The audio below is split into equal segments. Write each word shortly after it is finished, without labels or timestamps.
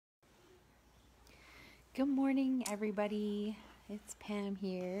Good morning, everybody. It's Pam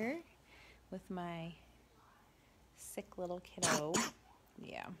here with my sick little kiddo.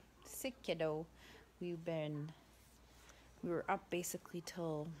 Yeah, sick kiddo. We were up basically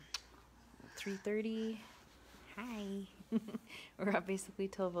till 3:30. Hi. We were up basically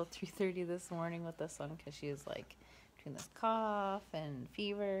till about 3:30 this morning with this one because she was like between this cough and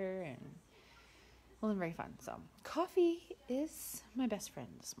fever and well, very fun. So, coffee is my best friend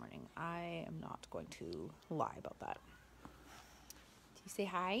this morning. I am not going to lie about that. Do you say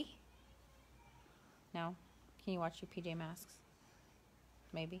hi? No? Can you watch your PJ Masks?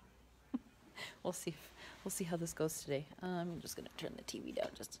 Maybe. We'll see. We'll see how this goes today. I'm just gonna turn the TV down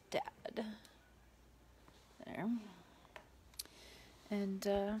just a tad. There. And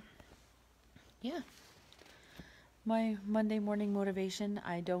yeah. My Monday morning motivation.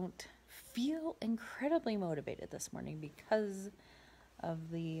 I don't feel incredibly motivated this morning because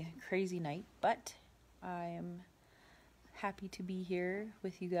of the crazy night, but I am happy to be here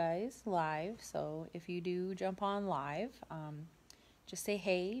with you guys live. So if you do jump on live, just say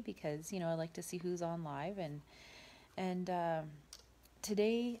hey, because I like to see who's on live. And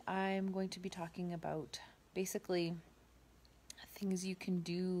today I'm going to be talking about basically things you can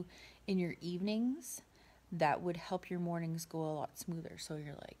do in your evenings that would help your mornings go a lot smoother, so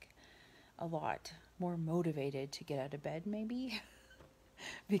you're like a lot more motivated to get out of bed, maybe.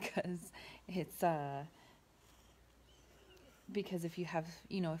 because if you have,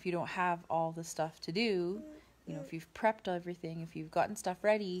 if you don't have all the stuff to do, if you've prepped everything, if you've gotten stuff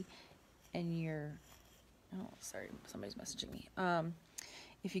ready and sorry, somebody's messaging me.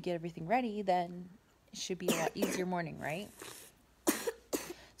 If you get everything ready, then it should be a lot easier morning, right?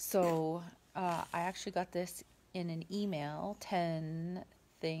 So, I actually got this in an email, 10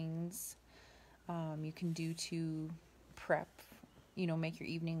 things you can do to prep, make your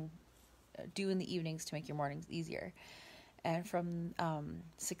evening, do in the evenings to make your mornings easier. And from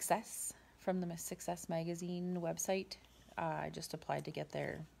Success, from the Success Magazine website, I just applied to get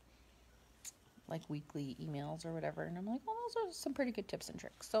their like weekly emails or whatever. And I'm like, well, those are some pretty good tips and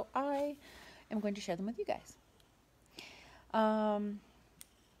tricks. So I am going to share them with you guys.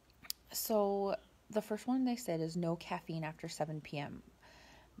 So the first one they said is no caffeine after 7 p.m.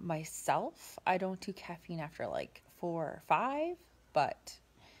 Myself, I don't do caffeine after like 4 or 5, but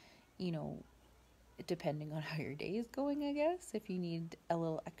depending on how your day is going, I guess, if you need a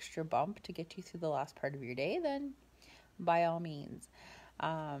little extra bump to get you through the last part of your day, then by all means.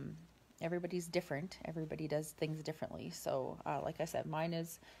 Everybody's different. Everybody does things differently. So like I said, mine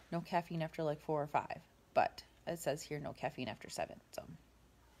is no caffeine after like 4 or 5, but it says here no caffeine after 7. So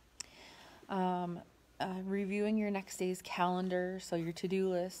reviewing your next day's calendar, so your to-do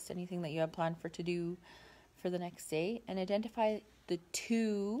list, anything that you have planned to do for the next day, and identify the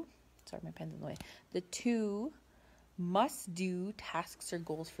two must-do tasks or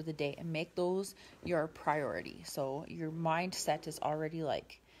goals for the day, and make those your priority. So your mindset is already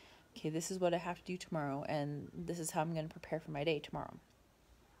like, okay, this is what I have to do tomorrow, and this is how I'm going to prepare for my day tomorrow.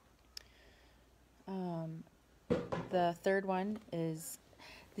 The third one is,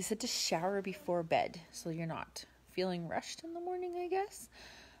 they said to shower before bed, so you're not feeling rushed in the morning, I guess.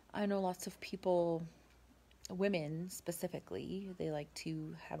 I know lots of people, women specifically, they like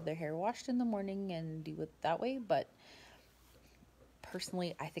to have their hair washed in the morning and do it that way, but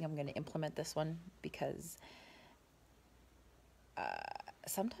personally, I think I'm going to implement this one because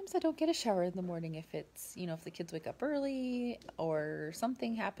sometimes I don't get a shower in the morning if it's, if the kids wake up early or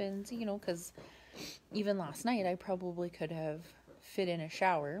something happens, because even last night I probably could have fit in a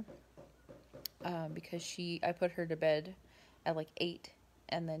shower because I put her to bed at like 8,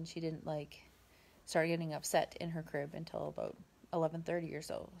 and then she didn't start getting upset in her crib until about 11:30 or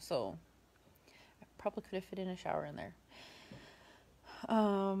so. So I probably could have fit in a shower in there.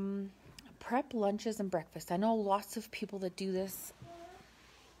 Prep lunches and breakfast. I know lots of people that do this.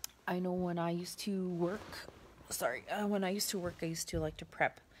 I know when I used to work, I used to like to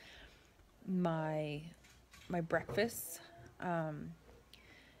prep my breakfasts.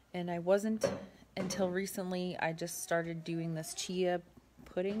 And I wasn't until recently. I just started doing this chia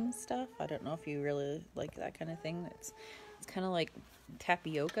pudding stuff. I don't know if you really like that kind of thing. It's kind of like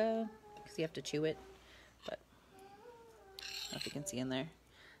tapioca because you have to chew it, but I don't know if you can see in there.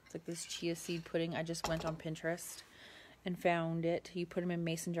 It's like this chia seed pudding. I just went on Pinterest and found it. You put them in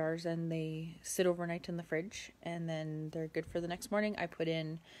mason jars and they sit overnight in the fridge, and then they're good for the next morning. I put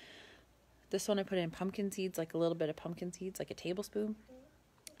in pumpkin seeds, like a little bit of pumpkin seeds, like a tablespoon.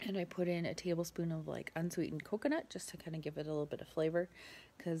 And I put in a tablespoon of like unsweetened coconut just to kind of give it a little bit of flavor.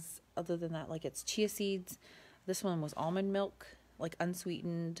 Because other than that, it's chia seeds. This one was almond milk, like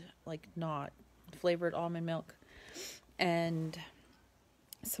unsweetened, like not flavored almond milk, and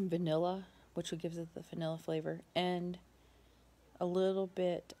some vanilla, which gives it the vanilla flavor, and a little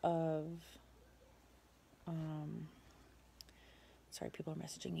bit of, sorry, people are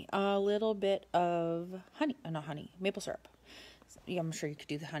messaging me, a little bit of honey, not honey, maple syrup. Yeah, I'm sure you could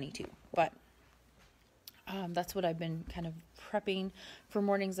do the honey too, but that's what I've been kind of prepping for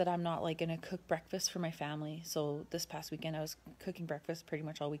mornings that I'm not like going to cook breakfast for my family. So this past weekend, I was cooking breakfast pretty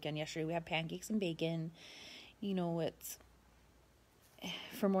much all weekend. Yesterday, we had pancakes and bacon. You know, it's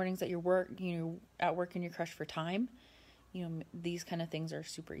for mornings that you're at work and you're crushed for time. You know, these kind of things are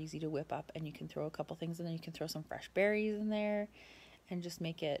super easy to whip up, and you can throw a couple things in there. You can throw some fresh berries in there and just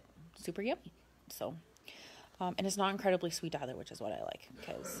make it super yummy. So, and it's not incredibly sweet either, which is what I like,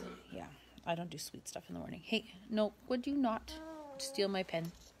 because, yeah, I don't do sweet stuff in the morning. Hey, no, would you not steal my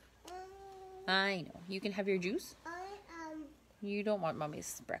pen? I know. You can have your juice. You don't want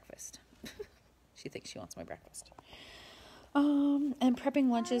mommy's breakfast. She thinks she wants my breakfast. And prepping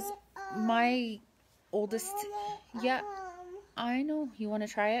lunches. My oldest, yeah, I know. You want to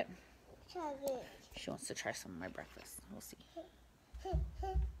try it? She wants to try some of my breakfast. We'll see.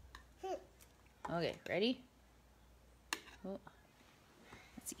 Okay, ready? Oh.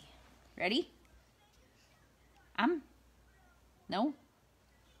 Let's see. Ready? No?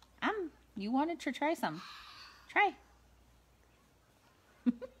 You wanted to try some. Try.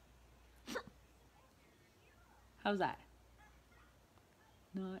 How's that?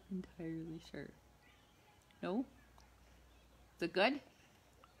 Not entirely sure. No? Is it good?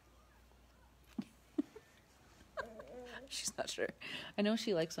 She's not sure. I know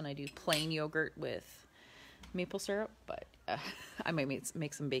she likes when I do plain yogurt with maple syrup, but I might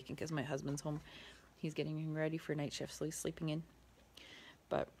make some bacon because my husband's home. He's getting ready for night shift, so he's sleeping in.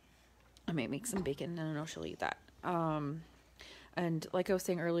 But I might make some bacon. I don't know if she'll eat that. And like I was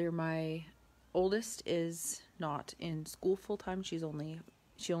saying earlier, my oldest is not in school full time. She only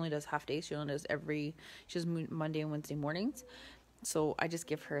does half days. She does Monday and Wednesday mornings. So I just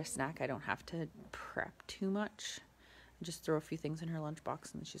give her a snack. I don't have to prep too much. I just throw a few things in her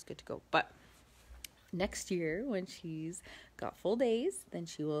lunchbox and then she's good to go. But next year, when she's got full days, then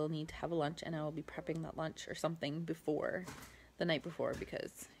she will need to have a lunch, and I will be prepping that lunch or something the night before,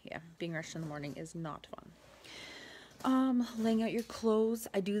 because yeah, being rushed in the morning is not fun. Laying out your clothes.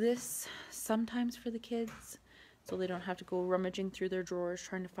 I do this sometimes for the kids, so they don't have to go rummaging through their drawers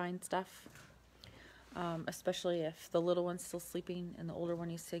trying to find stuff. Especially if the little one's still sleeping and the older one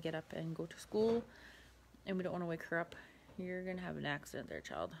needs to get up and go to school, and we don't want to wake her up. You're gonna have an accident there,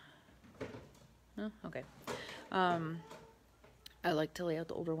 child. Oh, okay. I like to lay out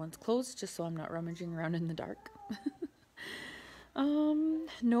the older one's clothes just so I'm not rummaging around in the dark.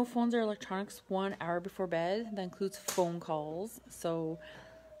 No phones or electronics 1 hour before bed. That includes phone calls. So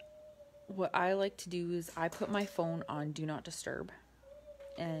what I like to do is I put my phone on Do Not Disturb,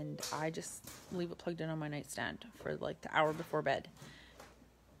 and I just leave it plugged in on my nightstand for like the hour before bed,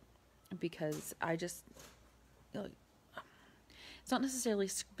 because I just, it's not necessarily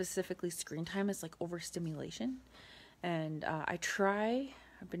specifically screen time. It's like overstimulation. And I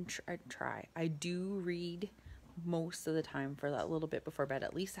do read most of the time for that little bit before bed,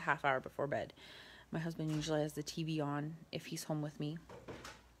 at least a half hour before bed. My husband usually has the TV on if he's home with me.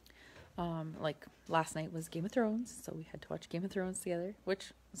 Like last night was Game of Thrones, so we had to watch Game of Thrones together,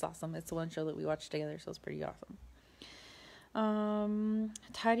 which was awesome. It's the one show that we watched together, so it's pretty awesome.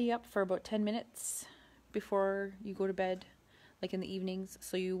 Tidy up for about 10 minutes before you go to bed, like in the evenings,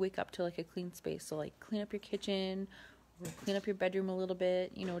 so you wake up to like a clean space. So like clean up your kitchen, or clean up your bedroom a little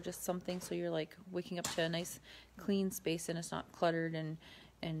bit, just something so you're like waking up to a nice clean space and it's not cluttered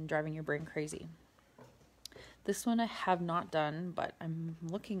and driving your brain crazy. This one I have not done, but I'm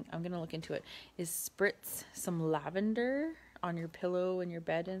going to look into it, is spritz some lavender on your pillow and your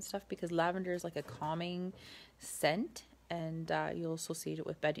bed and stuff, because lavender is like a calming scent, and you'll associate it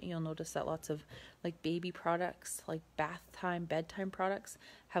with bed. You'll notice that lots of like baby products, like bath time, bedtime products,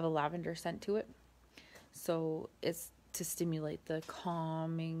 have a lavender scent to it. So it's to stimulate the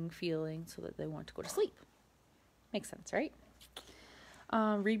calming feeling so that they want to go to sleep. Makes sense, right?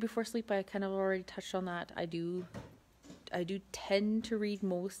 Read before sleep. I kind of already touched on that. I do tend to read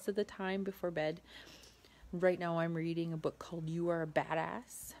most of the time before bed. Right now I'm reading a book called You Are a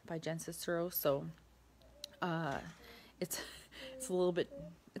Badass by Jen Sincero. So it's a little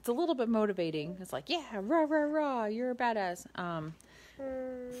bit motivating. It's like, yeah, rah rah rah, you're a badass.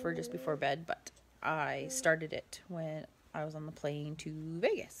 For just before bed, but I started it when I was on the plane to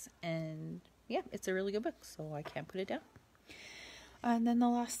Vegas, and yeah, it's a really good book, so I can't put it down. And then the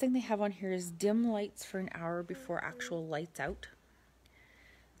last thing they have on here is dim lights for an hour before actual lights out.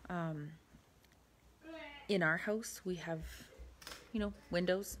 in our house we have,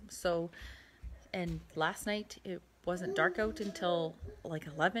 windows. So, and last night it wasn't dark out until like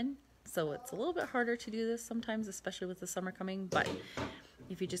 11. So it's a little bit harder to do this sometimes, especially with the summer coming. But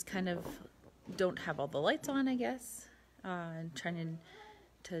if you just kind of don't have all the lights on, I guess, and trying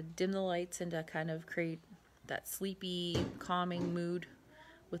to dim the lights and to kind of create that sleepy, calming mood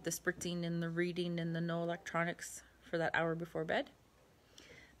with the spritzing and the reading and the no electronics for that hour before bed,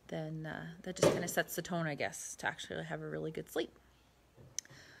 then that just kind of sets the tone, I guess, to actually have a really good sleep.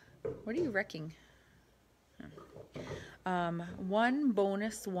 What are you wrecking? One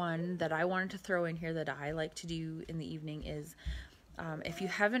bonus one that I wanted to throw in here that I like to do in the evening is, if you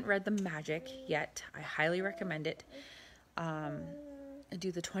haven't read The Magic yet, I highly recommend it.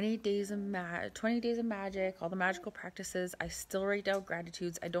 Do the 20 days of magic, all the magical practices. I still write down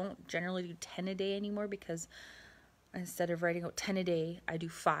gratitudes. I don't generally do 10 a day anymore, because instead of writing out 10 a day, I do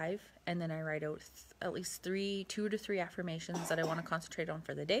 5, and then I write out at least 2 to 3 affirmations that I want to concentrate on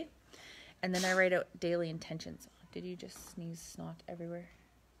for the day. And then I write out daily intentions. Did you just sneeze snot everywhere?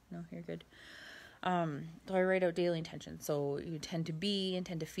 No, you're good. So I write out daily intentions. So you intend to be,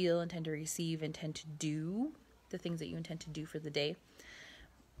 intend to feel, intend to receive, intend to do the things that you intend to do for the day.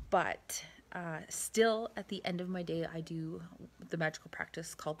 But still, at the end of my day, I do the magical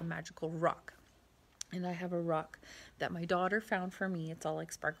practice called the magical rock. And I have a rock that my daughter found for me. It's all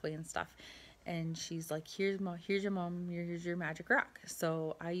like sparkly and stuff. And she's like, here's your mom, here's your magic rock.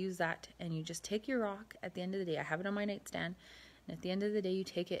 So I use that, and you just take your rock at the end of the day. I have it on my nightstand. And at the end of the day, you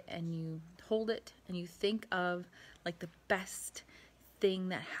take it and you hold it and you think of like the best thing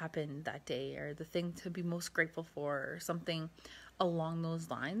that happened that day, or the thing to be most grateful for, or something along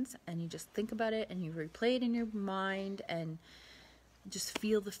those lines. And you just think about it and you replay it in your mind and just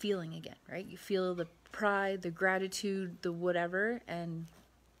feel the feeling again, right? You feel the pride, the gratitude, the whatever. And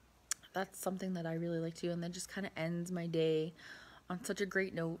that's something that I really like to do. And then just kind of ends my day on such a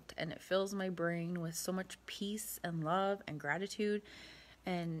great note, and it fills my brain with so much peace and love and gratitude.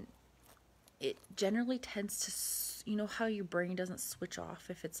 And it generally tends to, how your brain doesn't switch off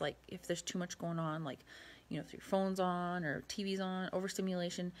if there's too much going on, like, if your phone's on or TV's on,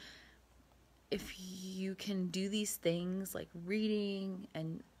 overstimulation. If you can do these things like reading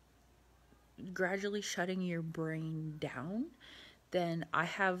and gradually shutting your brain down, then I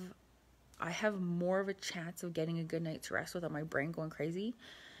have more of a chance of getting a good night's rest without my brain going crazy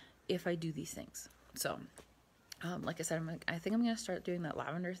if I do these things. So, like I said, I think I'm going to start doing that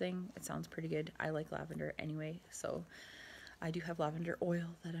lavender thing. It sounds pretty good. I like lavender anyway. So I do have lavender oil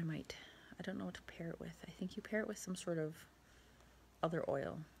that I don't know what to pair it with. I think you pair it with some sort of other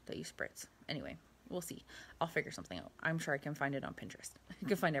oil that you spritz. Anyway, we'll see. I'll figure something out. I'm sure I can find it on Pinterest. You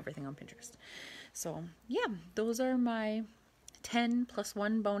can find everything on Pinterest. So yeah, those are my 10 plus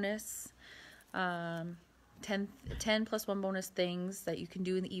 1 bonus, 10 plus 1 bonus things that you can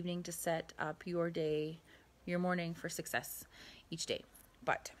do in the evening to set up your day, your morning for success each day.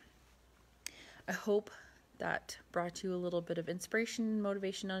 But I hope that brought you a little bit of inspiration,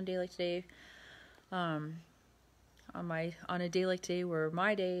 motivation on a day like today. On a day like today, where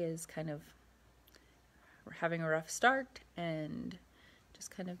my day is we're having a rough start and just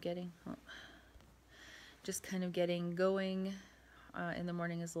kind of getting going in the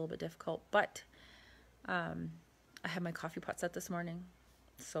morning is a little bit difficult. But I had my coffee pot set this morning,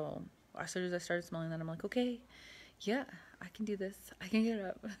 so as soon as I started smelling that, I'm like, okay, yeah, I can do this. I can get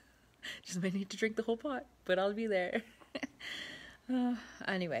up. Just might need to drink the whole pot, but I'll be there.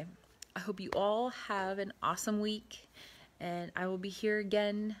 Anyway, I hope you all have an awesome week, and I will be here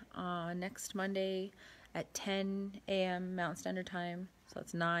again next Monday at 10 a.m. Mountain Standard Time. So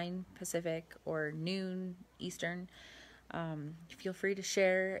that's 9 Pacific or noon Eastern. Feel free to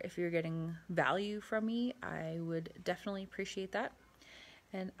share if you're getting value from me. I would definitely appreciate that.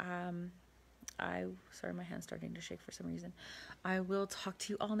 And sorry, my hand's starting to shake for some reason. I will talk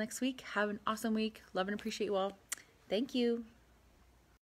to you all next week. Have an awesome week. Love and appreciate you all. Thank you.